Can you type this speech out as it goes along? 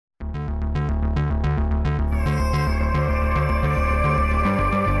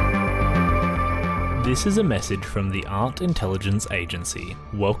This is a message from the Art Intelligence Agency.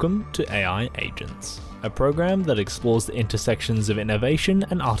 Welcome to AI Agents, a program that explores the intersections of innovation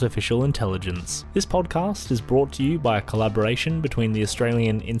and artificial intelligence. This podcast is brought to you by a collaboration between the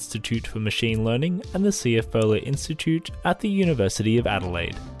Australian Institute for Machine Learning and the C.F. Fowler Institute at the University of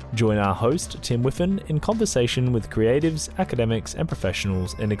Adelaide. Join our host, Tim Whiffen, in conversation with creatives, academics, and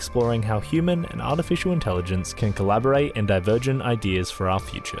professionals in exploring how human and artificial intelligence can collaborate in divergent ideas for our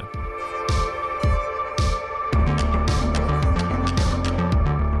future.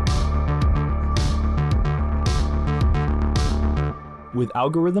 With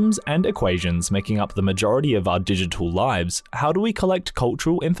algorithms and equations making up the majority of our digital lives, how do we collect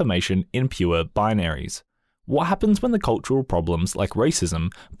cultural information in pure binaries? What happens when the cultural problems like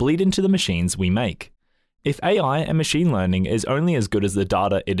racism bleed into the machines we make? If AI and machine learning is only as good as the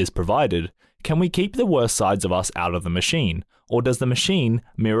data it is provided, can we keep the worst sides of us out of the machine, or does the machine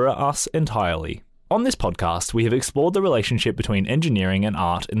mirror us entirely? On this podcast, we have explored the relationship between engineering and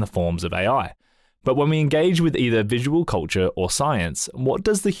art in the forms of AI. But when we engage with either visual culture or science, what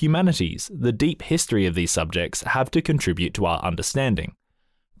does the humanities, the deep history of these subjects, have to contribute to our understanding?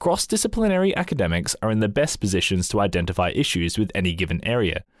 Cross-disciplinary academics are in the best positions to identify issues with any given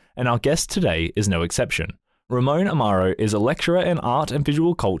area, and our guest today is no exception. Ramon Amaro is a lecturer in art and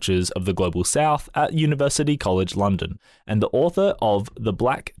visual cultures of the Global South at University College London, and the author of The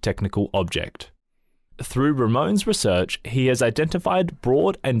Black Technical Object. Through Ramon's research, he has identified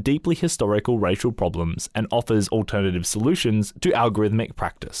broad and deeply historical racial problems and offers alternative solutions to algorithmic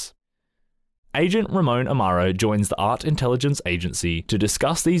practice. Agent Ramon Amaro joins the Art Intelligence Agency to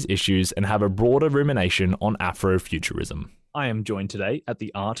discuss these issues and have a broader rumination on Afrofuturism. I am joined today at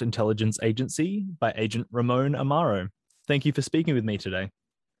the Art Intelligence Agency by Agent Ramon Amaro. Thank you for speaking with me today.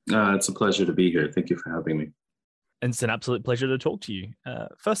 It's a pleasure to be here. Thank you for having me. It's an absolute pleasure to talk to you.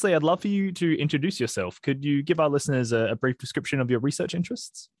 Firstly, I'd love for you to introduce yourself. Could you give our listeners a brief description of your research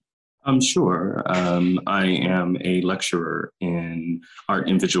interests? Sure. I am a lecturer in art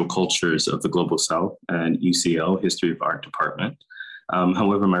and visual cultures of the Global South at UCL History of Art Department.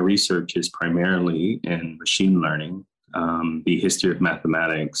 However, my research is primarily in machine learning, the history of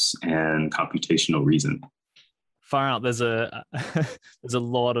mathematics, and computational reason. Far out, there's a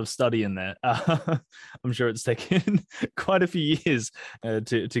lot of study in there. I'm sure it's taken quite a few years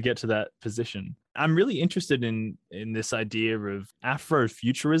to get to that position. I'm really interested in this idea of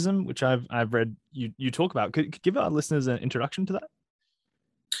Afrofuturism, which I've read you talk about. Could you give our listeners an introduction to that?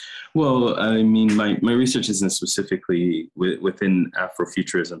 Well, I mean, my research isn't specifically within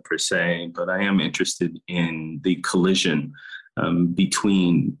Afrofuturism per se, but I am interested in the collision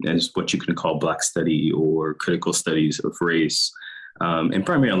between, as what you can call Black study or critical studies of race, and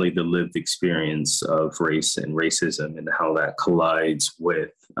primarily the lived experience of race and racism and how that collides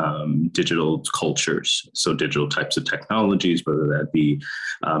with digital cultures. So digital types of technologies, whether that be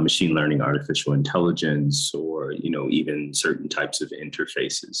machine learning, artificial intelligence, or, even certain types of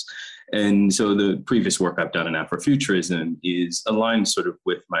interfaces. And so the previous work I've done in Afrofuturism is aligned sort of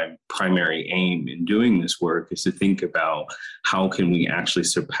with my primary aim in doing this work, is to think about how can we actually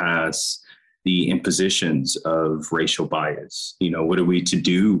surpass the impositions of racial bias. What are we to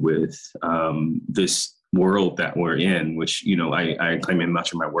do with this world that we're in, which, I claim in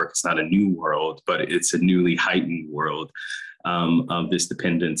much of my work, it's not a new world, but it's a newly heightened world of this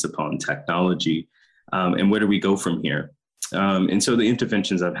dependence upon technology. And where do we go from here? And so the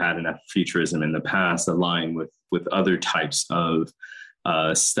interventions I've had in Afrofuturism in the past align with other types of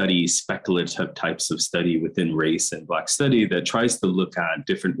studies, speculative types of study within race and Black study that tries to look at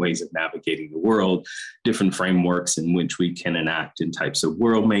different ways of navigating the world, different frameworks in which we can enact in types of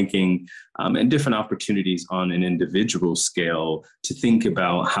world making, and different opportunities on an individual scale to think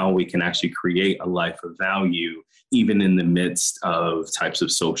about how we can actually create a life of value, even in the midst of types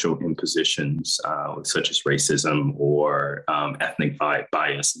of social impositions, such as racism or ethnic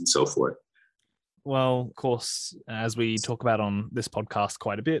bias and so forth. Well, of course, as we talk about on this podcast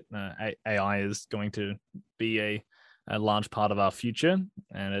quite a bit, AI is going to be a large part of our future,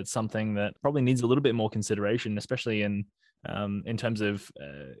 and it's something that probably needs a little bit more consideration, especially in terms of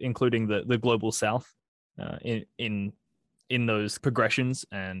including the Global South in those progressions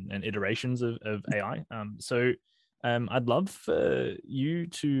and iterations of AI. So I'd love for you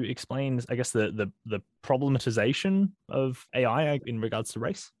to explain, I guess, the problematization of AI in regards to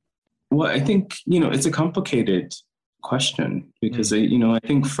race. Well, I think, it's a complicated question because, I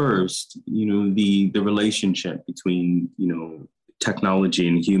think first, the relationship between, technology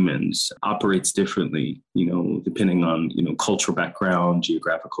and humans operates differently, depending on, cultural background,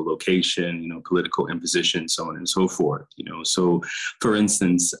 geographical location, political imposition, so on and so forth. So for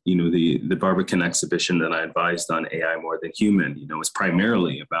instance, the Barbican exhibition that I advised on AI More Than Human, is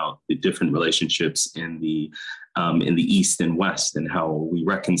primarily about the different relationships in the East and West and how we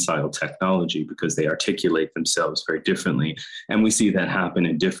reconcile technology, because they articulate themselves very differently. And we see that happen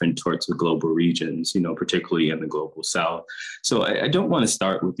in different sorts of global regions, particularly in the global South. So I don't want to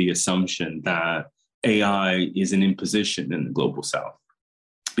start with the assumption that AI is an imposition in the global South,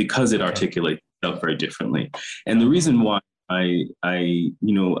 because it articulates itself very differently. And the reason why I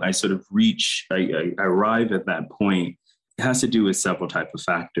sort of I arrive at that point, it has to do with several types of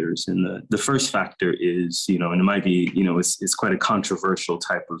factors. And the first factor is, and it might be, it's quite a controversial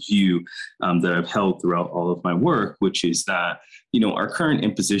type of view that I've held throughout all of my work, which is that, our current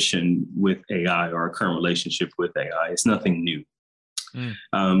imposition with AI, or our current relationship with AI, is nothing new.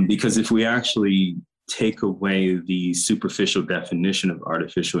 Because if we actually take away the superficial definition of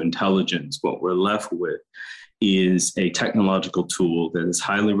artificial intelligence, what we're left with is a technological tool that is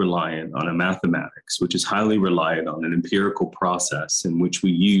highly reliant on a mathematics, which is highly reliant on an empirical process in which we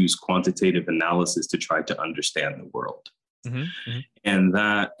use quantitative analysis to try to understand the world.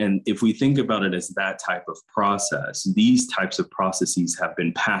 And if we think about it as that type of process, these types of processes have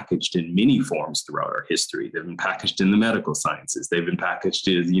been packaged in many forms throughout our history. They've been packaged in the medical sciences. They've been packaged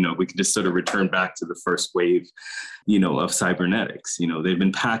as, we can just sort of return back to the first wave, of cybernetics. They've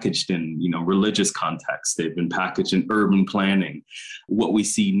been packaged in, religious contexts. They've been packaged in urban planning. What we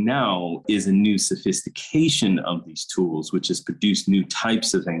see now is a new sophistication of these tools, which has produced new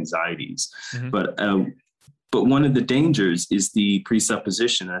types of anxieties. But one of the dangers is the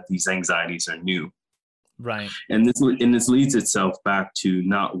presupposition that these anxieties are new. Right. And this leads itself back to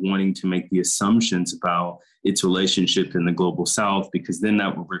not wanting to make the assumptions about its relationship in the global South, because then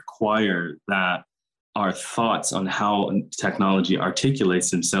that would require that our thoughts on how technology articulates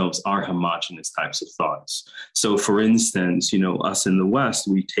themselves are homogenous types of thoughts. So for instance, us in the West,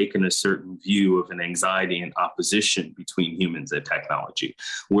 we've taken a certain view of an anxiety and opposition between humans and technology.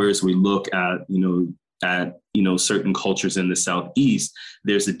 Whereas we look at, certain cultures in the Southeast,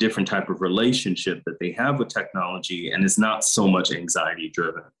 there's a different type of relationship that they have with technology, and it's not so much anxiety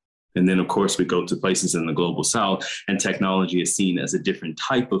driven. And then, of course, we go to places in the global South, and technology is seen as a different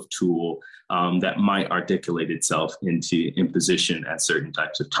type of tool that might articulate itself into imposition at certain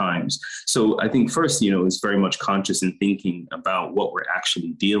types of times. So I think first, it's very much conscious in thinking about what we're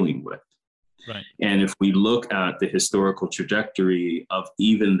actually dealing with. Right. And if we look at the historical trajectory of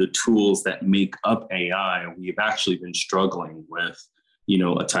even the tools that make up AI, we've actually been struggling with,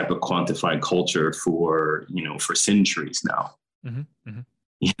 a type of quantified culture for centuries now.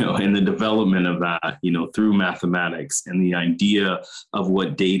 And the development of that, through mathematics and the idea of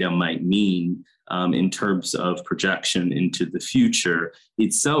what data might mean in terms of projection into the future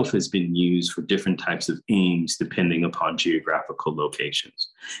itself has been used for different types of aims depending upon geographical locations.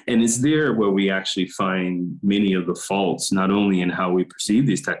 And it's there where we actually find many of the faults, not only in how we perceive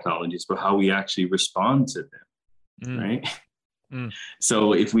these technologies, but how we actually respond to them, right?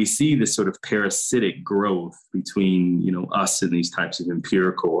 So if we see this sort of parasitic growth between, us and these types of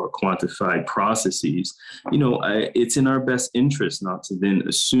empirical or quantified processes, it's in our best interest not to then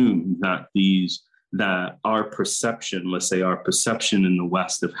assume that our perception, let's say our perception in the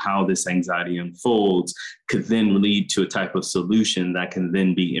West of how this anxiety unfolds, could then lead to a type of solution that can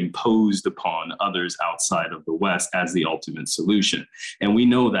then be imposed upon others outside of the West as the ultimate solution. And we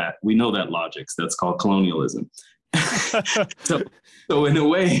know that logic. That's called colonialism. So in a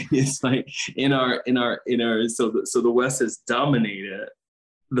way, it's like so the West has dominated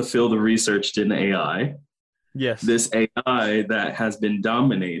the field of research in AI. Yes. This AI that has been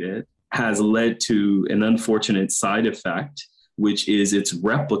dominated has led to an unfortunate side effect, which is it's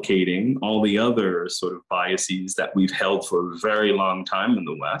replicating all the other sort of biases that we've held for a very long time in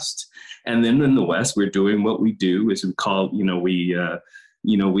the West. And then in the West, we're doing what we do, is we call,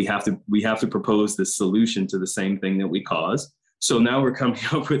 we have to propose this solution to the same thing that we cause. So now we're coming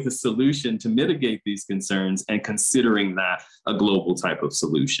up with a solution to mitigate these concerns and considering that a global type of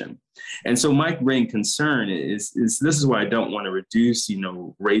solution. And so my main concern is this is why I don't want to reduce,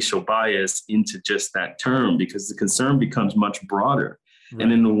 racial bias into just that term, because the concern becomes much broader. Right.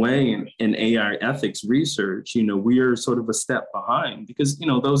 And in a way, in AI ethics research, we are sort of a step behind, because,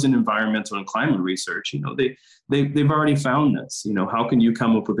 those in environmental and climate research, they've already found this. How can you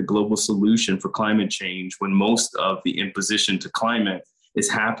come up with a global solution for climate change when most of the imposition to climate is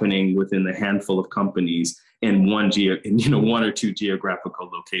happening within a handful of companies in one or two geographical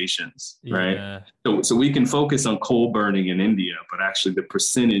locations, right? Yeah. So we can focus on coal burning in India, but actually the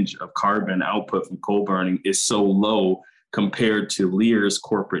percentage of carbon output from coal burning is so low compared to Lear's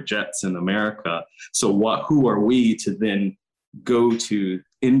corporate jets in America. So who are we to then go to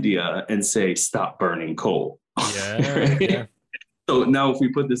India and say, stop burning coal? Yeah. Right? Yeah. So now if we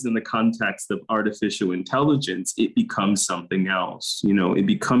put this in the context of artificial intelligence, it becomes something else. It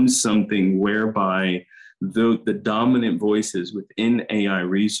becomes something whereby the dominant voices within AI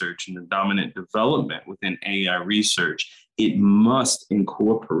research and the dominant development within AI research, it must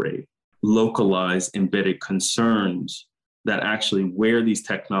incorporate localized embedded concerns that actually where these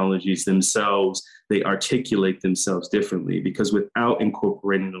technologies themselves, they articulate themselves differently, because without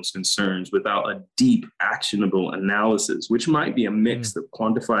incorporating those concerns, without a deep actionable analysis, which might be a mix of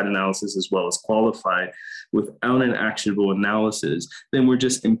quantified analysis as well as qualified, without an actionable analysis, then we're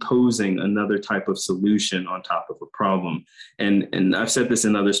just imposing another type of solution on top of a problem. And I've said this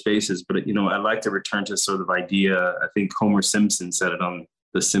in other spaces, but I like to return to sort of idea. I think Homer Simpson said it on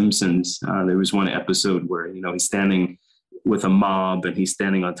The Simpsons. There was one episode where he's standing with a mob and he's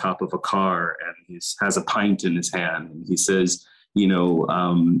standing on top of a car and he has a pint in his hand and he says,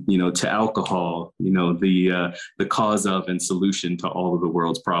 to alcohol, the cause of and solution to all of the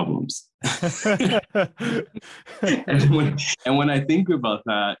world's problems. and when I think about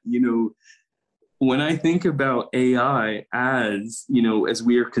that, when I think about AI as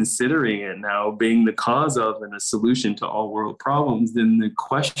we are considering it now being the cause of and a solution to all world problems, then the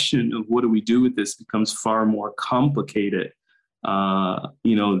question of what do we do with this becomes far more complicated,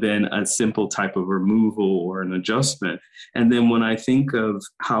 than a simple type of removal or an adjustment. And then when I think of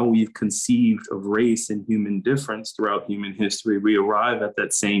how we've conceived of race and human difference throughout human history, we arrive at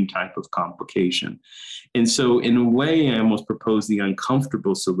that same type of complication. And so in a way, I almost propose the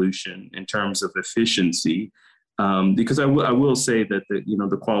uncomfortable solution in terms of efficiency, because I will say that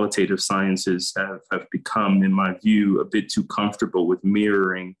the qualitative sciences have become, in my view, a bit too comfortable with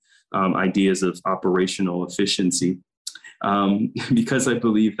mirroring ideas of operational efficiency, because I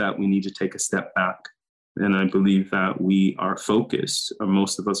believe that we need to take a step back. And I believe that we are focused, or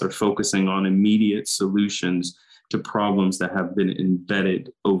most of us are focusing on immediate solutions to problems that have been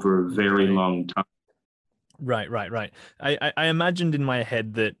embedded over a very long time. Right. I imagined in my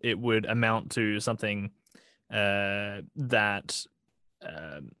head that it would amount to something that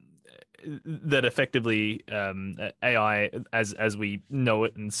effectively AI, as we know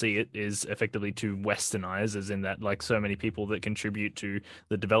it and see it, is effectively to westernize, as in that like so many people that contribute to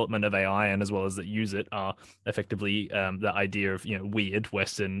the development of AI and as well as that use it are effectively the idea of weird,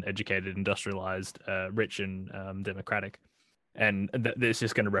 Western, educated, industrialized, rich and democratic. And it's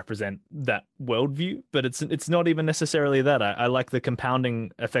just going to represent that worldview, but it's not even necessarily that. I like the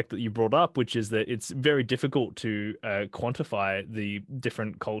compounding effect that you brought up, which is that it's very difficult to quantify the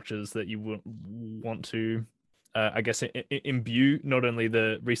different cultures that you want to, I guess, imbue not only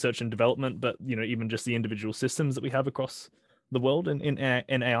the research and development, but even just the individual systems that we have across the world in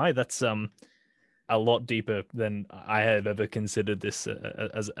AI. That's a lot deeper than I have ever considered this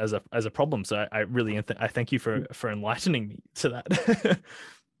as a problem. So I really I thank you for enlightening me to that.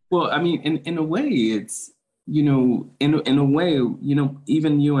 Well, I mean, in a way, it's in a way,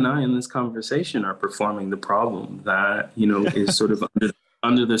 even you and I in this conversation are performing the problem that is sort of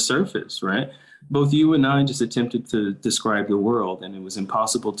under the surface, right? Both you and I just attempted to describe the world, and it was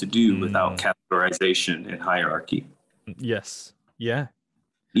impossible to do without categorization and hierarchy. Yes. Yeah.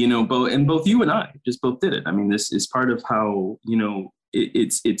 Both you and I just both did it. I mean, this is part of how,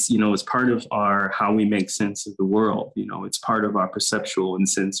 it's part of how we make sense of the world. It's part of our perceptual and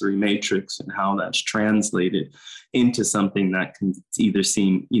sensory matrix and how that's translated into something that can either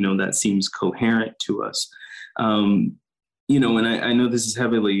seem, that seems coherent to us. And I know this is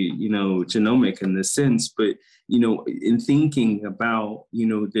heavily, genomic in this sense, but, in thinking about,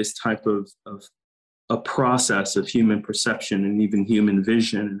 this type of a process of human perception and even human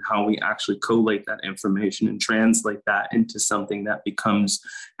vision, and how we actually collate that information and translate that into something that becomes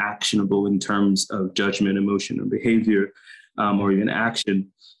actionable in terms of judgment, emotion, or behavior, or even action.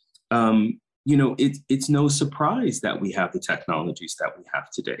 It's no surprise that we have the technologies that we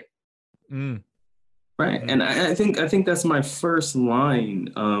have today. Right. And I think that's my first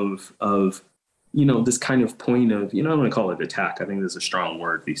line of this kind of point of, I don't want to call it attack. I think there's a strong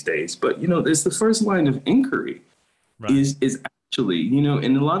word these days, but, it's the first line of inquiry. Right. is actually, in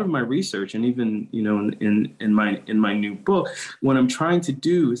a lot of my research and even, in my new book, what I'm trying to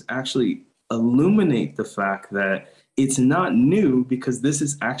do is actually illuminate the fact that it's not new, because this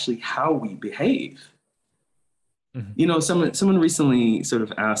is actually how we behave. Mhm. Someone recently sort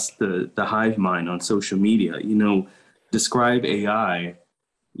of asked the hive mind on social media, describe AI,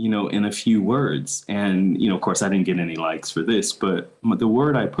 in a few words. And, of course, I didn't get any likes for this, but the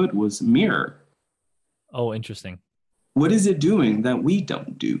word I put was mirror. Oh, interesting. What is it doing that we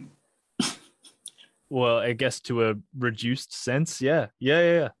don't do? Well, I guess to a reduced sense, yeah, yeah,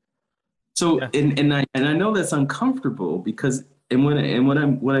 yeah, So, yeah. and I know that's uncomfortable because, and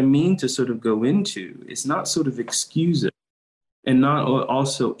what I mean to sort of go into is not sort of excuse it and not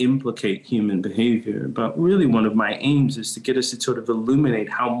also implicate human behavior, but really one of my aims is to get us to sort of illuminate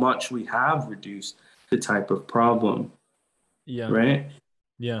how much we have reduced the type of problem, Yeah, right?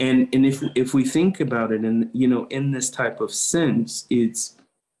 yeah, And if we think about it in this type of sense, it's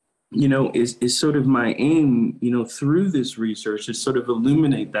is sort of my aim, through this research is sort of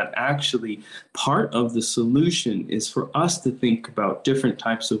illuminate that actually part of the solution is for us to think about different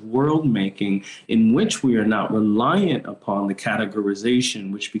types of world making in which we are not reliant upon the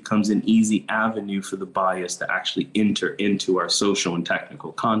categorization, which becomes an easy avenue for the bias to actually enter into our social and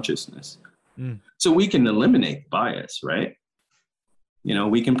technical consciousness. mm. So we can eliminate bias, right?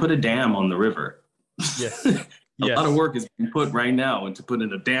 We can put a dam on the river. Yes, A lot of yes. work is being put right now into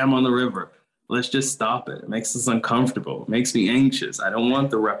putting a dam on the river. Let's just stop it. It makes us uncomfortable. It makes me anxious. I don't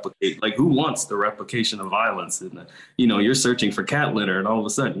want the replicate. Like, who wants the replication of violence? And you're searching for cat litter, and all of a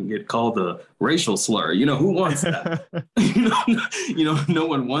sudden you get called a racial slur. Who wants that? No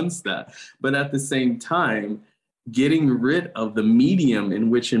one wants that. But at the same time, getting rid of the medium in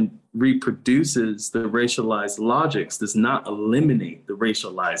which it reproduces the racialized logics does not eliminate the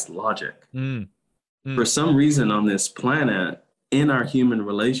racialized logic. Mm, For mm. some reason on this planet, in our human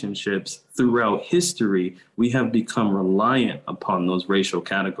relationships throughout history, we have become reliant upon those racial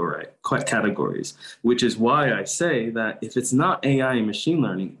categories, which is why I say that if it's not AI and machine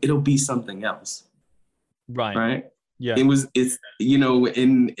learning, it'll be something else, Right. right? Yeah. It's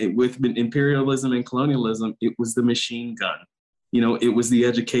with imperialism and colonialism, it was the machine gun. It was the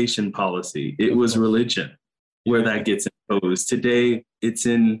education policy. It was religion where that gets imposed. Today, it's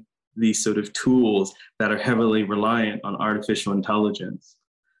in these sort of tools that are heavily reliant on artificial intelligence.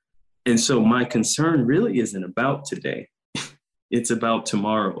 And so my concern really isn't about today. It's about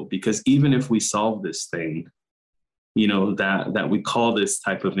tomorrow, because even if we solve this thing, that we call this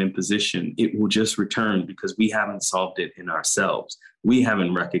type of imposition, it will just return because we haven't solved it in ourselves. We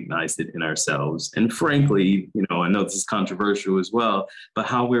haven't recognized it in ourselves. And frankly, I know this is controversial as well, but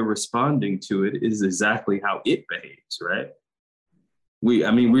how we're responding to it is exactly how it behaves, right? We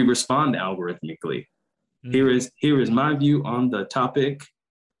respond algorithmically. Mm. Here is my view on the topic.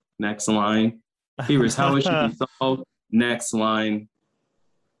 Next line. Here is how it should be solved. Next line.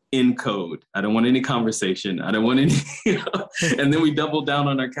 In code. I don't want any conversation. I don't want any, and then we double down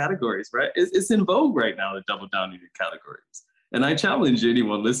on our categories, right? It's in vogue right now to double down on your categories. And I challenge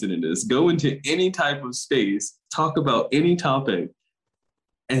anyone listening to this, go into any type of space, talk about any topic,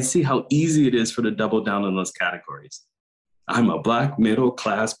 and see how easy it is for to double down on those categories. I'm a Black middle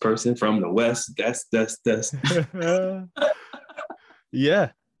class person from the West. That's.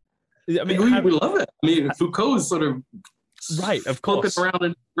 Yeah. I mean, we love it. Foucault is sort of right, of course, around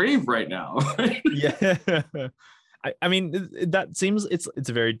in the grave right now. Yeah. I mean, that seems it's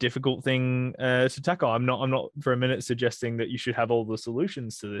a very difficult thing to tackle. I'm not for a minute suggesting that you should have all the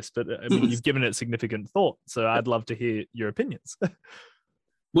solutions to this, but I mean, you've given it significant thought, so I'd love to hear your opinions.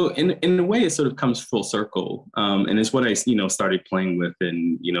 Well, in a way, it sort of comes full circle, and it's what I started playing with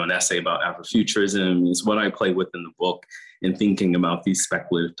in an essay about Afrofuturism. It's what I play with in the book in thinking about these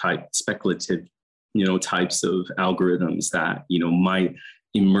speculative types of algorithms that might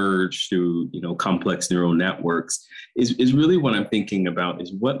emerge through complex neural networks. Is really what I'm thinking about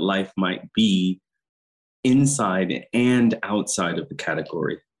is what life might be inside and outside of the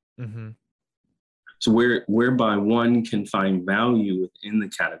category. Mm-hmm. So whereby one can find value within the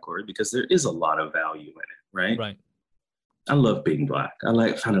category, because there is a lot of value in it, right? Right. I love being Black.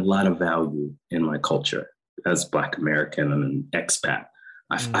 Find a lot of value in my culture as Black American and an expat.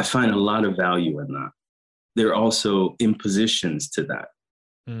 I find a lot of value in that. There are also impositions to that.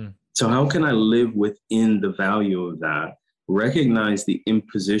 Mm. So how can I live within the value of that, recognize the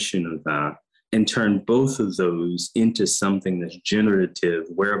imposition of that, and turn both of those into something that's generative,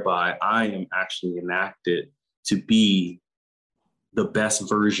 whereby I am actually enacted to be the best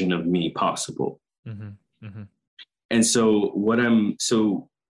version of me possible. Mm-hmm. Mm-hmm. And so what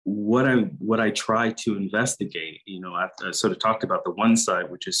I try to investigate, I sort of talked about the one side,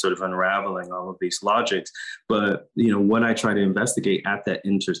 which is sort of unraveling all of these logics, but what I try to investigate at that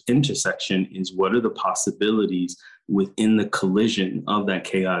intersection is what are the possibilities within the collision of that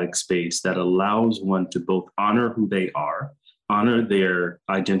chaotic space that allows one to both honor who they are, honor their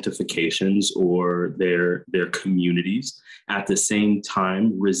identifications or their communities, at the same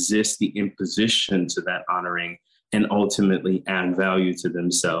time resist the imposition to that honoring and ultimately add value to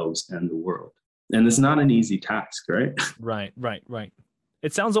themselves and the world. And it's not an easy task, right? Right.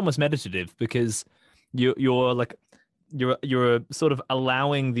 It sounds almost meditative because you're sort of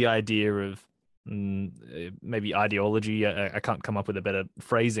allowing the idea of maybe ideology. I can't come up with a better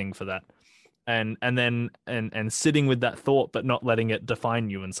phrasing for that. And then sitting with that thought, but not letting it define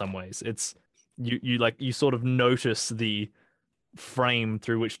you in some ways. It's you sort of notice the frame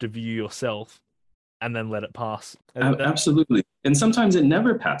through which to view yourself and then let it pass. Absolutely. And sometimes it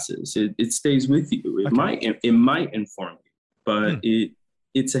never passes. It stays with you. It might inform you, but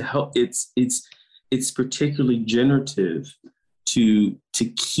it's particularly generative to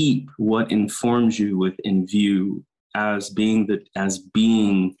keep what informs you within view as being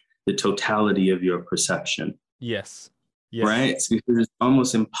the totality of your perception. Yes. Right? Because it's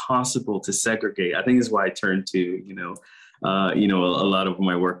almost impossible to segregate. I think is why I turn to, a lot of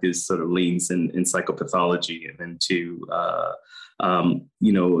my work is sort of leans in psychopathology and into,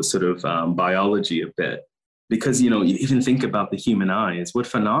 biology a bit. Because, you even think about the human eye. It's what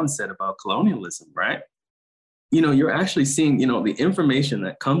Fanon said about colonialism, right? You're actually seeing, the information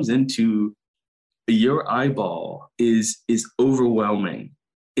that comes into your eyeball is overwhelming.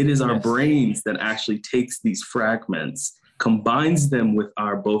 It is our brains that actually takes these fragments, combines them with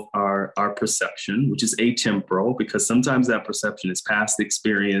both our perception, which is atemporal, because sometimes that perception is past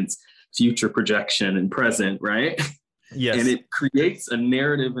experience, future projection, and present, right? Yes. And it creates a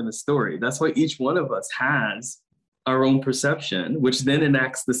narrative and a story. That's why each one of us has our own perception, which then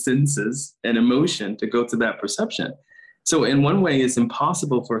enacts the senses and emotion to go to that perception. So in one way, it's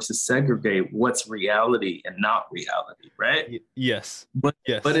impossible for us to segregate what's reality and not reality, right? Yes. But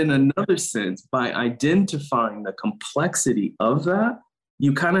in another sense, by identifying the complexity of that,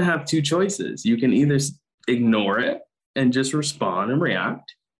 you kind of have two choices. You can either ignore it and just respond and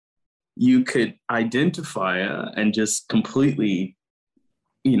react. You could identify it and just completely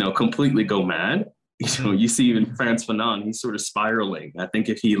go mad. You see even Frantz Fanon, he's sort of spiraling. I think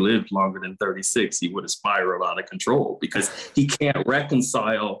if he lived longer than 36, he would have spiraled out of control because he can't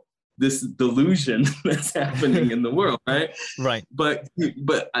reconcile this delusion that's happening in the world, right? Right. But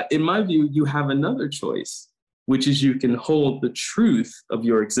in my view, you have another choice, which is you can hold the truth of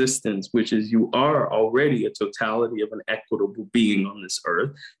your existence, which is you are already a totality of an equitable being on this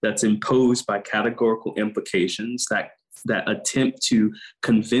earth that's imposed by categorical implications that attempt to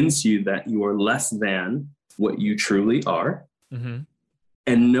convince you that you are less than what you truly are. Mm-hmm.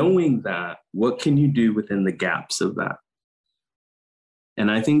 And knowing that, what can you do within the gaps of that?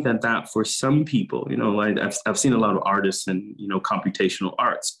 And I think that for some people, like I've seen a lot of artists and, computational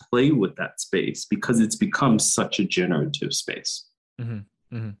arts play with that space because it's become such a generative space.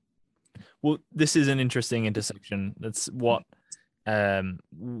 Mm-hmm. Mm-hmm. Well, this is an interesting intersection. That's what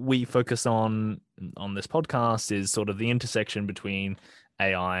we focus on this podcast, is sort of the intersection between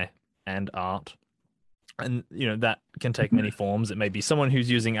AI and art. And, that can take many forms. It may be someone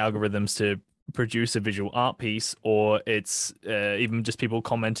who's using algorithms to produce a visual art piece, or it's even just people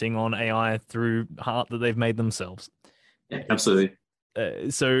commenting on AI through art that they've made themselves. Yeah, absolutely.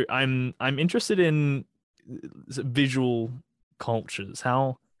 So I'm interested in visual cultures.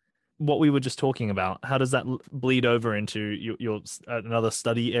 What we were just talking about, how does that bleed over into your another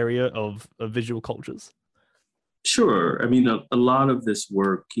study area of visual cultures? Sure. I mean, a lot of this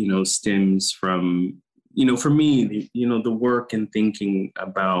work, stems from, for me, the work and thinking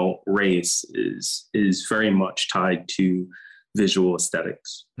about race is very much tied to visual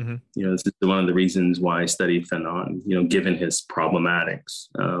aesthetics. Mm-hmm. This is one of the reasons why I studied Fanon, given his problematics,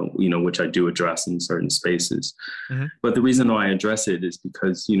 which I do address in certain spaces. Mm-hmm. But the reason why I address it is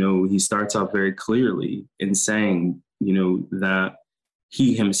because, he starts out very clearly in saying, that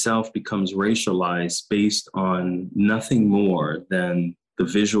he himself becomes racialized based on nothing more than the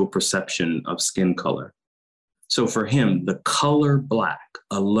visual perception of skin color. So for him, the color black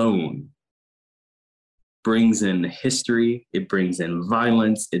alone brings in history, it brings in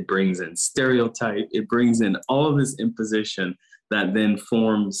violence, it brings in stereotype, it brings in all of this imposition that then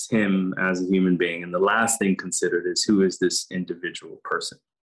forms him as a human being. And the last thing considered is, who is this individual person?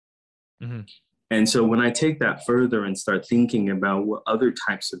 Mm-hmm. And so when I take that further and start thinking about what other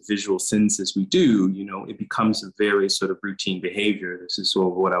types of visual senses we do, it becomes a very sort of routine behavior. This is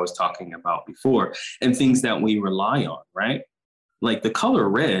sort of what I was talking about before, and things that we rely on, right? Like the color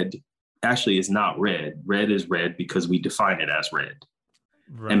red actually is not red. Red is red because we define it as red.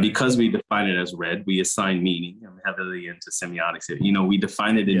 And Right. because we define it as red, we assign meaning. I'm heavily into semiotics here. We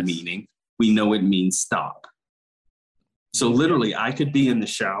define it in Yes. meaning. We know it means stop. So literally, I could be in the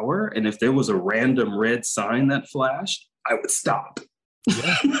shower, and if there was a random red sign that flashed, I would stop.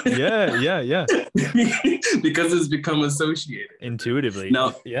 Yeah. Because it's become associated Intuitively.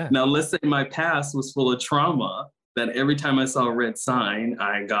 now. Yeah. Now, let's say my past was full of trauma, that every time I saw a red sign,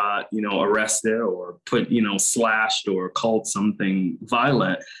 I got, arrested or put, slashed or called something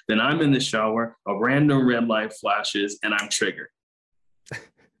violent. Then I'm in the shower, a random red light flashes, and I'm triggered.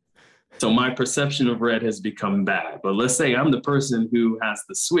 So my perception of red has become bad. But let's say I'm the person who has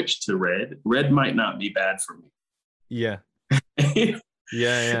the switch to red. Red might not be bad for me. Yeah.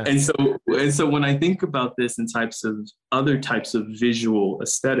 Yeah. And so when I think about this in other types of visual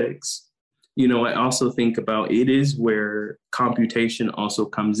aesthetics, I also think about it is where computation also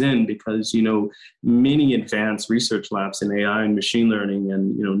comes in, because, many advanced research labs in AI and machine learning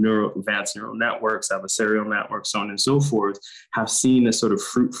and, advanced neural networks, adversarial networks, so on and so forth, have seen a sort of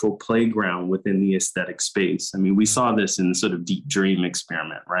fruitful playground within the aesthetic space. I mean, we saw this in the sort of deep dream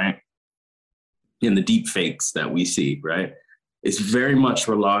experiment, right? In the deep fakes that we see, right? It's very much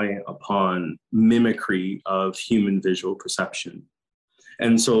relying upon mimicry of human visual perception.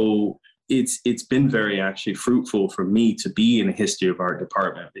 And so it's been very actually fruitful for me to be in a history of art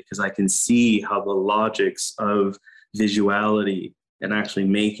department, because I can see how the logics of visuality and actually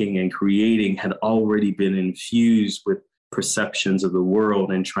making and creating had already been infused with perceptions of the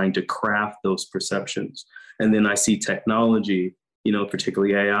world and trying to craft those perceptions. And then I see technology,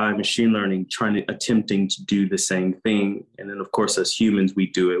 particularly AI, machine learning, attempting to do the same thing. And then, of course, as humans, we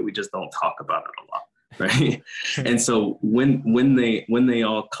do it. We just don't talk about it a lot. Right. And so when they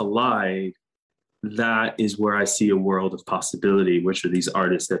all collide, that is where I see a world of possibility, which are these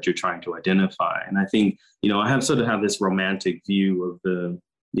artists that you're trying to identify. And I think, I have this romantic view of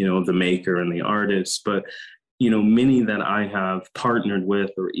the maker and the artist, but, many that I have partnered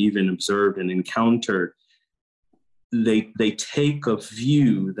with or even observed and encountered, they take a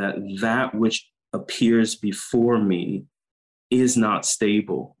view that which appears before me is not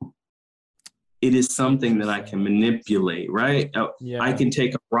stable. It is something that I can manipulate, right? Yeah. I can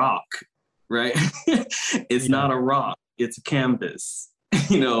take a rock, right? It's not a rock, it's a canvas.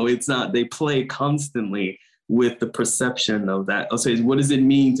 It's not, they play constantly with the perception of that. I'll say, what does it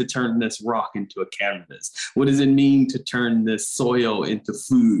mean to turn this rock into a canvas? What does it mean to turn this soil into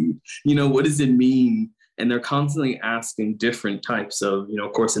food? What does it mean? And they're constantly asking different types of,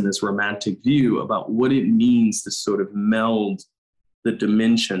 of course, in this romantic view about what it means to sort of meld the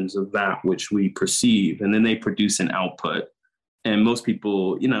dimensions of that which we perceive. And then they produce an output. And most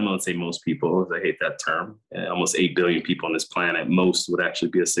people, I don't say most people, I hate that term. Almost 8 billion people on this planet. Most would actually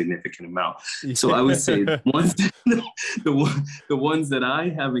be a significant amount. So I would say the ones that I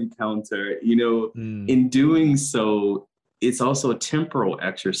have encountered, in doing so, it's also a temporal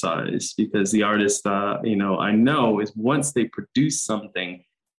exercise, because the artist, I know is once they produce something,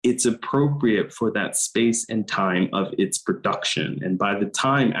 it's appropriate for that space and time of its production. And by the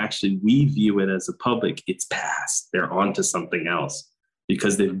time actually we view it as a public, it's past. They're onto something else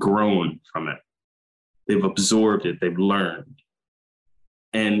because they've grown from it. They've absorbed it. They've learned.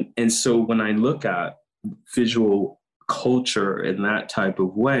 And so when I look at visual culture in that type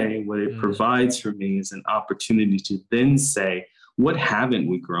of way, what it provides for me is an opportunity to then say, what haven't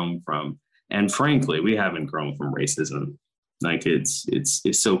we grown from? And frankly, we haven't grown from racism. Like it's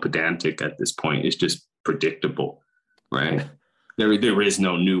so pedantic at this point. It's just predictable, right? There is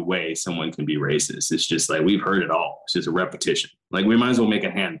no new way someone can be racist. It's just like we've heard it all. It's just a repetition. Like we might as well make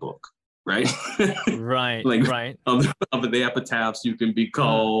a handbook, right? Right. Like right. of the epitaphs you can be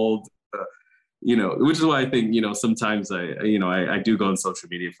called, which is why I think sometimes I do go on social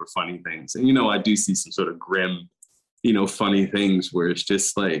media for funny things, and I do see some sort of grim, funny things where it's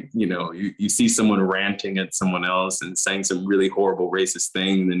just like, you see someone ranting at someone else and saying some really horrible racist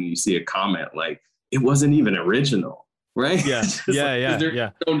thing. And then you see a comment like, it wasn't even original, right? Yeah.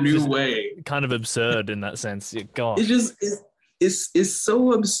 There's no new way. Kind of absurd in that sense. God. It's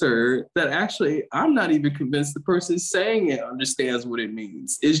so absurd that actually I'm not even convinced the person saying it understands what it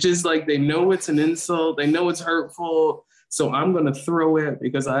means. It's just like they know it's an insult. They know it's hurtful. So I'm going to throw it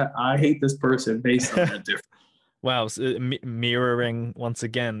because I hate this person based on that difference. Wow, so mirroring once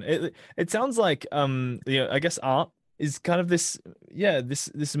again. It sounds like I guess art is kind of this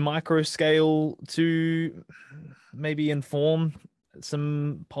micro scale to maybe inform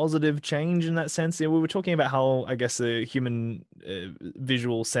some positive change in that sense. We were talking about how I guess the human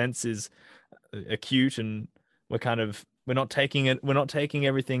visual sense is acute, and we're kind of we're not taking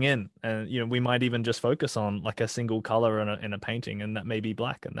everything in, and we might even just focus on like a single color in a painting, and that may be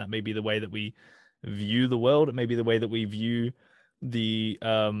black, and that may be the way that we view the world. It may be the way that we view the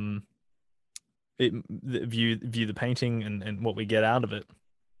view the painting and what we get out of it,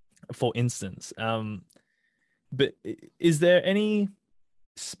 for instance. But is there any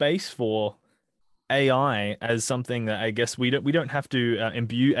space for AI as something that I guess we don't have to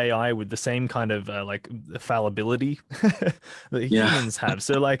imbue AI with the same kind of like fallibility that humans have.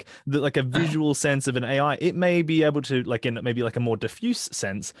 So like a visual sense of an AI, it may be able to, like in maybe like a more diffuse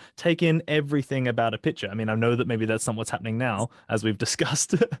sense, take in everything about a picture. I mean, I know that maybe that's not what's happening now, as we've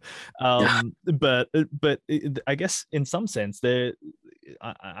discussed. But I guess in some sense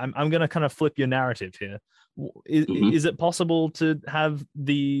I'm going to kind of flip your narrative here. Is it possible to have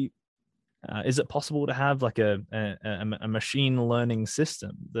like a machine learning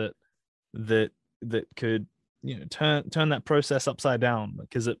system that could turn that process upside down,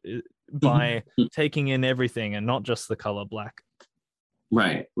 because by taking in everything and not just the color black?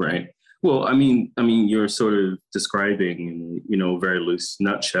 Right. Well, I mean, you're sort of describing in a very loose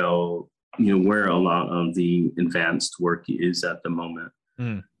nutshell, where a lot of the advanced work is at the moment.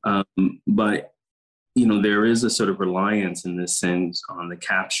 But there is a sort of reliance in this sense on the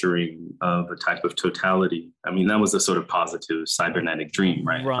capturing of a type of totality. I mean, that was a sort of positive cybernetic dream,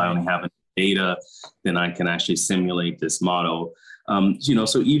 right? If I only have data, then I can actually simulate this model.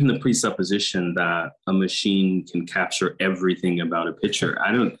 So even the presupposition that a machine can capture everything about a picture,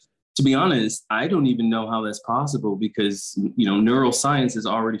 to be honest, I don't even know how that's possible, because, neuroscience has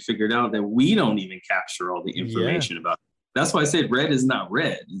already figured out that we don't even capture all the information about it. That's why I said red is not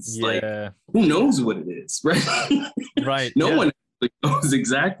red. It's like, who knows what it is, right? Right. No one knows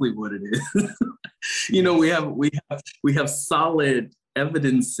exactly what it is. We have solid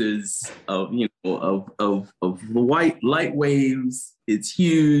evidences of white light waves, its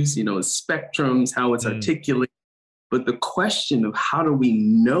hues, its spectrums, how it's articulated. But the question of how do we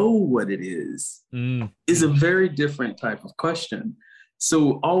know what it is a very different type of question.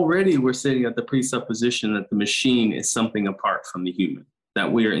 So already we're sitting at the presupposition that the machine is something apart from the human,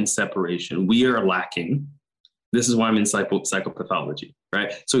 that we are in separation. We are lacking. This is why I'm in psychopathology,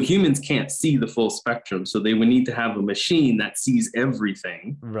 right? So humans can't see the full spectrum. So they would need to have a machine that sees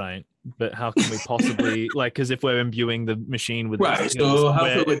everything. Right. But how can we possibly, because if we're imbuing the machine with... Right. So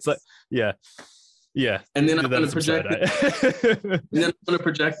it's like, yeah. And then I'm going to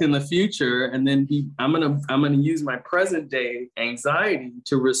project in the future, and then I'm going to use my present day anxiety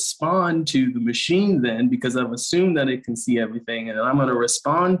to respond to the machine then, because I've assumed that it can see everything, and I'm going to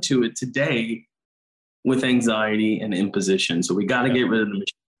respond to it today with anxiety and imposition. So we got to get rid of the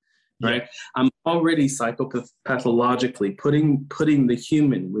machine, right? I'm already psychopathologically putting the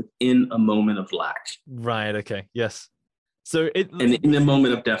human within a moment of lack. Right. Okay. Yes. So and in the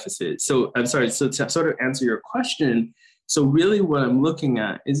moment of deficit. So I'm sorry. So to sort of answer your question, so really what I'm looking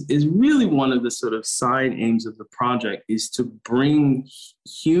at is really one of the sort of side aims of the project is to bring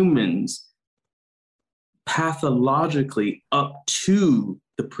humans pathologically up to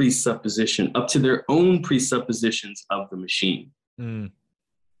the presupposition, up to their own presuppositions of the machine. And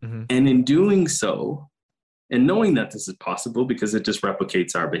in doing so, and knowing that this is possible because it just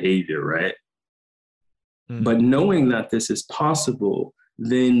replicates our behavior, right? But knowing that this is possible,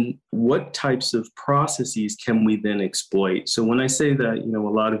 then what types of processes can we then exploit? So when I say that, a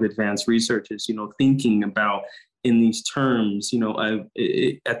lot of advanced research is, thinking about in these terms,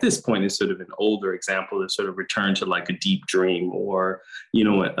 at this point is sort of an older example of sort of return to like a deep dream or,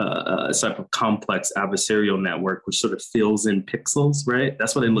 a type of complex adversarial network, which sort of fills in pixels, right?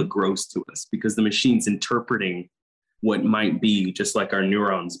 That's why they look gross to us, because the machine's interpreting what might be, just like our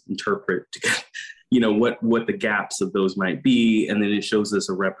neurons interpret what the gaps of those might be. And then it shows us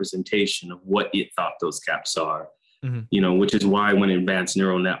a representation of what it thought those gaps are, which is why when advanced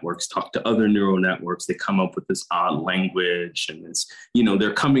neural networks talk to other neural networks, they come up with this odd language and this,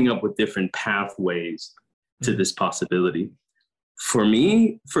 they're coming up with different pathways to this possibility. For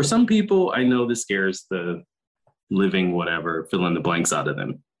me, for some people, I know this scares the living whatever, fill in the blanks out of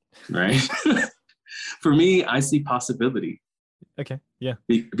them, right? For me, I see possibility. Okay. Yeah.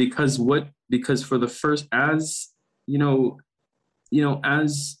 Because for the first, as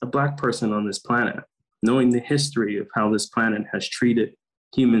as a Black person on this planet, knowing the history of how this planet has treated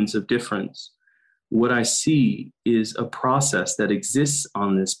humans of difference, what I see is a process that exists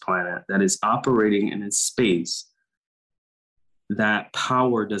on this planet that is operating in a space that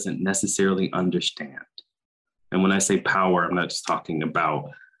power doesn't necessarily understand. And when I say power, I'm not just talking about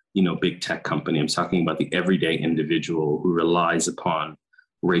big tech company. I'm talking about the everyday individual who relies upon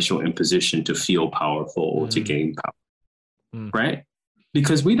racial imposition to feel powerful, to gain power. right?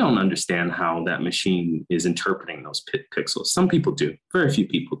 Because we don't understand how that machine is interpreting those pixels. Some people do, very few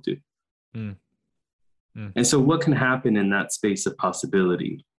people do. Mm. Mm. And so what can happen in that space of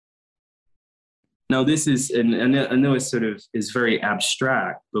possibility? Now, this is, and I know it sort of is very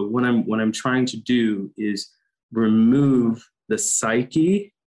abstract, but what I'm trying to do is remove the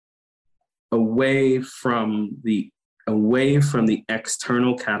psyche away from the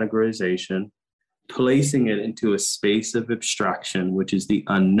external categorization, placing it into a space of abstraction, which is the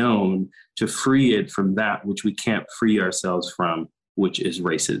unknown, to free it from that which we can't free ourselves from, which is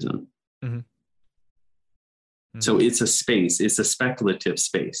racism. Mm-hmm. Mm-hmm. So it's a space, it's a speculative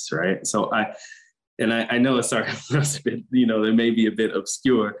space, right? So I know it's sorry, a bit, it may be a bit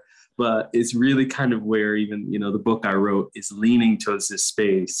obscure, but it's really kind of where even, the book I wrote is leaning towards this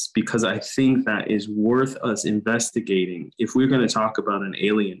space, because I think that is worth us investigating. If we're going to talk about an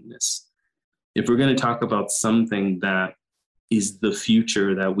alienness, if we're going to talk about something that is the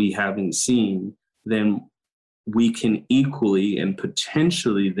future that we haven't seen, then we can equally and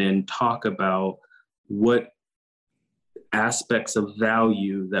potentially then talk about what aspects of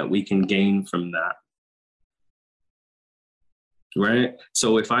value that we can gain from that. Right?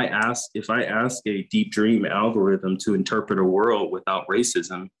 So if I ask a Deep Dream algorithm to interpret a world without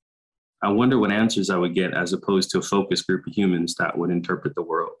racism, I wonder what answers I would get, as opposed to a focus group of humans that would interpret the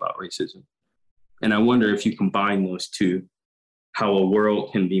world without racism. And I wonder if you combine those two, how a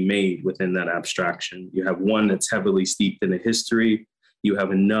world can be made within that abstraction. You have one that's heavily steeped in a history. You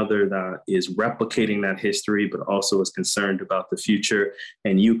have another that is replicating that history, but also is concerned about the future.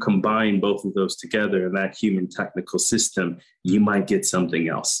 And you combine both of those together in that human technical system, you might get something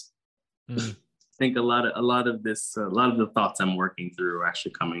else. I think a lot of the thoughts I'm working through are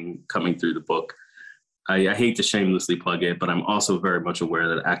actually coming through the book. I hate to shamelessly plug it, but I'm also very much aware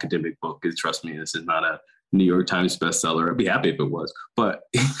that an academic book is, trust me, this is not a New York Times bestseller. I'd be happy if it was, but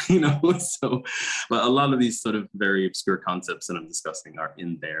but a lot of these sort of very obscure concepts that I'm discussing are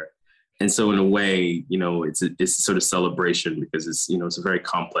in there. And so in a way, it's a sort of celebration, because it's a very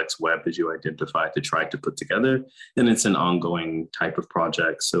complex web, as you identify, to try to put together. And it's an ongoing type of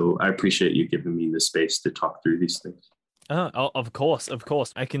project. So I appreciate you giving me the space to talk through these things. Of course.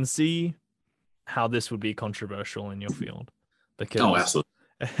 I can see how this would be controversial in your field. Because... Oh, absolutely.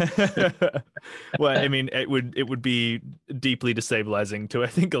 Well, I mean, it would be deeply destabilizing to, I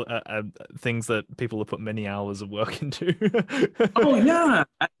think, things that people have put many hours of work into. Oh yeah.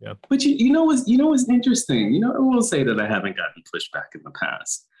 But you know what's interesting? I will say that I haven't gotten pushback in the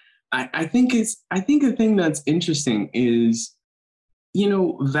past. I think the thing that's interesting is,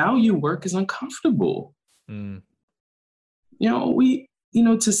 value work is uncomfortable. To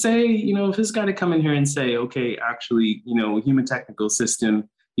say, if this guy to come in here and say, okay, actually, human technical system,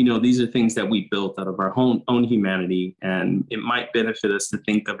 these are things that we built out of our own humanity, and it might benefit us to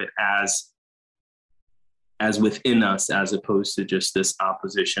think of it as within us, as opposed to just this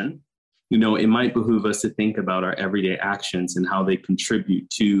opposition. It might behoove us to think about our everyday actions and how they contribute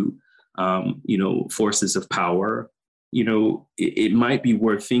to, forces of power. It might be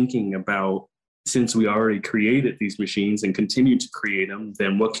worth thinking about, since we already created these machines and continue to create them,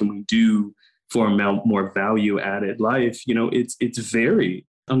 then what can we do for a more value-added life? It's very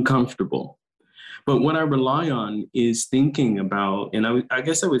uncomfortable. But what I rely on is thinking about, and I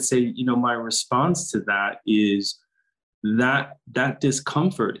guess I would say, my response to that is that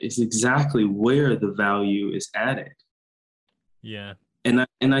discomfort is exactly where the value is added. Yeah. And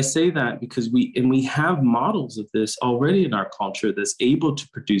I say that because we have models of this already in our culture that's able to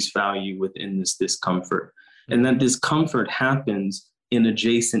produce value within this discomfort. And that discomfort happens in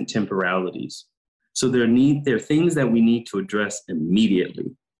adjacent temporalities. So there are things that we need to address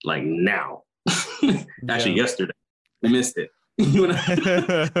immediately, like now. Actually, yesterday. We missed it. You and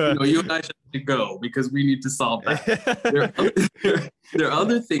I should go, because we need to solve that. There are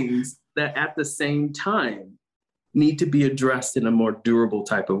other things that at the same time need to be addressed in a more durable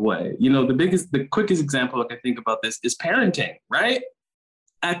type of way. The quickest example I can think about this is parenting, right?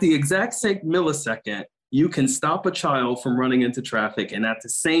 At the exact same millisecond, you can stop a child from running into traffic, and at the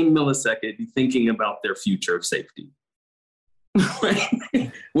same millisecond, be thinking about their future of safety.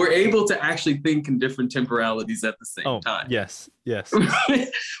 We're able to actually think in different temporalities at the same time. Yes.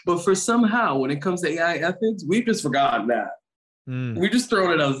 But for somehow, when it comes to AI ethics, we've just forgotten that. We just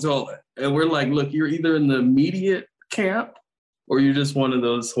thrown it out the toilet. And we're like, look, you're either in the immediate camp, or you're just one of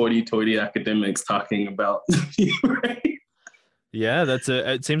those hoity-toity academics talking about, right? Yeah,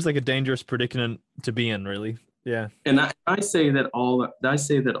 it seems like a dangerous predicament to be in, really. Yeah. And I say that all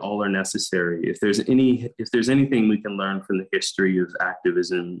are necessary. If there's anything we can learn from the history of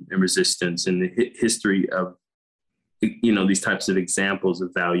activism and resistance, and the history of these types of examples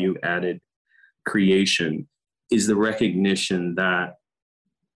of value added creation is the recognition that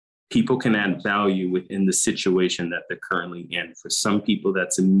people can add value within the situation that they're currently in. For some people,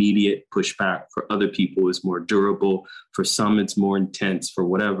 that's immediate pushback. For other people, it's more durable. For some, it's more intense, for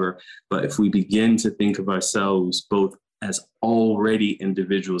whatever. But if we begin to think of ourselves both as already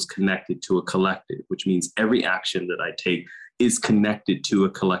individuals connected to a collective, which means every action that I take is connected to a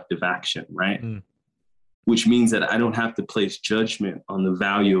collective action, right? Which means that I don't have to place judgment on the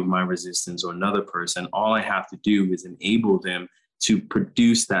value of my resistance or another person. All I have to do is enable them to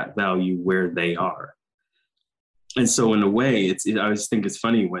produce that value where they are. And so in a way, I always think it's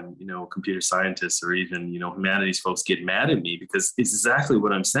funny when, computer scientists or even, humanities folks get mad at me, because it's exactly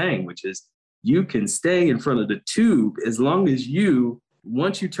what I'm saying, which is you can stay in front of the tube as long as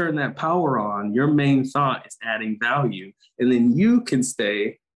once you turn that power on, your main thought is adding value. And then you can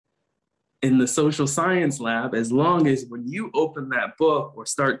stay in the social science lab as long as when you open that book or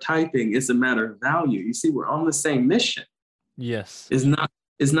start typing, it's a matter of value. You see, we're on the same mission. Yes. Is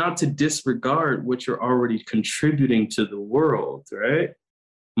not to disregard what you're already contributing to the world, right?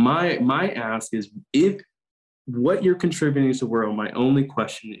 My ask is, if what you're contributing to the world, my only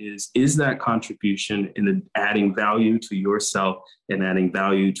question is that contribution in adding value to yourself and adding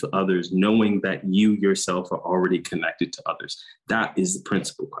value to others, knowing that you yourself are already connected to others? That is the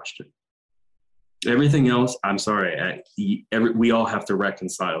principal question. Everything else, I'm sorry, we all have to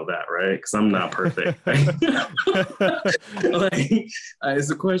reconcile that, right? Because I'm not perfect. Right?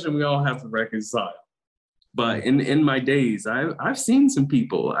 It's a question we all have to reconcile. But in my days, I've seen some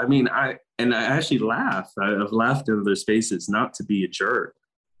people. I mean, I actually laugh. I've laughed in other spaces, not to be a jerk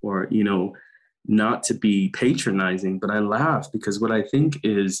or not to be patronizing, but I laugh because what I think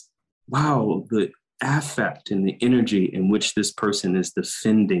is, wow, the affect and the energy in which this person is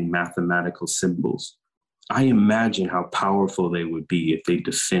defending mathematical symbols. I imagine how powerful they would be if they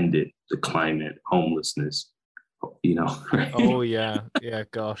defended the climate, homelessness, right? Oh, yeah. Yeah,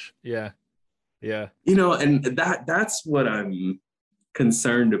 gosh. Yeah. Yeah. And that's what I'm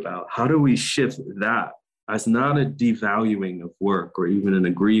concerned about. How do we shift that as not a devaluing of work or even an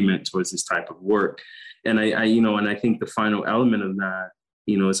agreement towards this type of work? And I think the final element of that,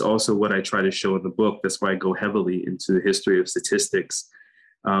 it's also what I try to show in the book. That's why I go heavily into the history of statistics.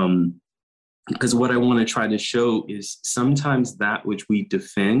 Because what I want to try to show is sometimes that which we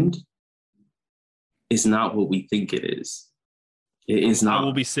defend is not what we think it is. It is not. I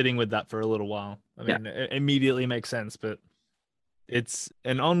will be sitting with that for a little while. I mean, It immediately makes sense, but it's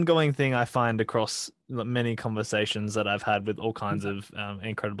an ongoing thing I find across many conversations that I've had with all kinds of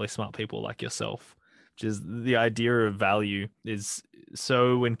incredibly smart people like yourself. Which is the idea of value is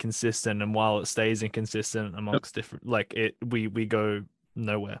so inconsistent, and while it stays inconsistent amongst different, we go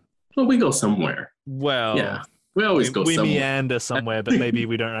nowhere. Well, we go somewhere. Well, yeah, we always go somewhere. We meander somewhere, but maybe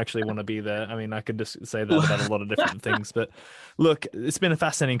we don't actually want to be there. I mean, I could just say that about a lot of different things. But look, it's been a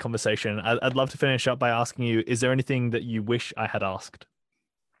fascinating conversation. I'd love to finish up by asking you: is there anything that you wish I had asked?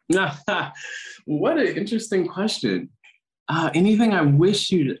 What an interesting question. Anything I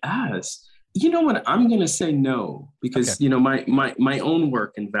wish you'd ask? You know what? I'm going to say no, because, okay. My own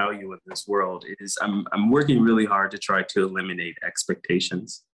work and value in this world is I'm working really hard to try to eliminate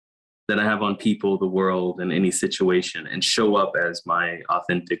expectations that I have on people, the world, and any situation, and show up as my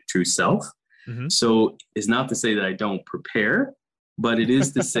authentic, true self. Mm-hmm. So it's not to say that I don't prepare, but it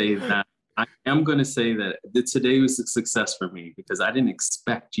is to say that I am going to say that today was a success for me, because I didn't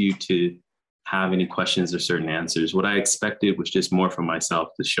expect you to have any questions or certain answers. What I expected was just more for myself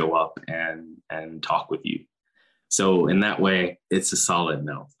to show up and talk with you. So in that way, it's a solid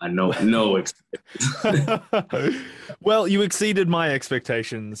no. I know no. Well, you exceeded my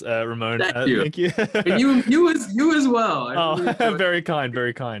expectations, Ramon. Thank you. And you as well. Really very kind,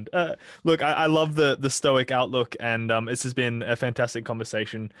 very kind. Look, I love the stoic outlook, and this has been a fantastic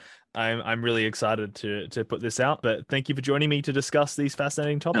conversation. I'm really excited to put this out. But thank you for joining me to discuss these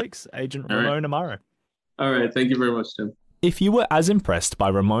fascinating topics, Agent Ramon Amaro. All right, thank you very much, Tim. If you were as impressed by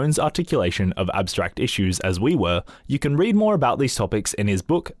Ramon's articulation of abstract issues as we were, you can read more about these topics in his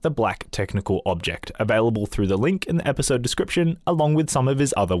book, The Black Technical Object, available through the link in the episode description, along with some of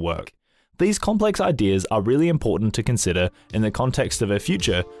his other work. These complex ideas are really important to consider in the context of a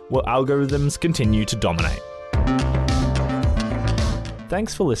future where algorithms continue to dominate.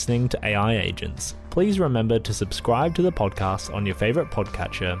 Thanks for listening to AI Agents. Please remember to subscribe to the podcast on your favorite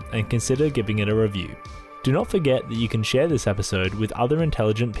podcatcher and consider giving it a review. Do not forget that you can share this episode with other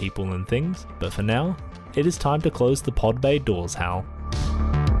intelligent people and things, but for now, it is time to close the pod bay doors, Hal.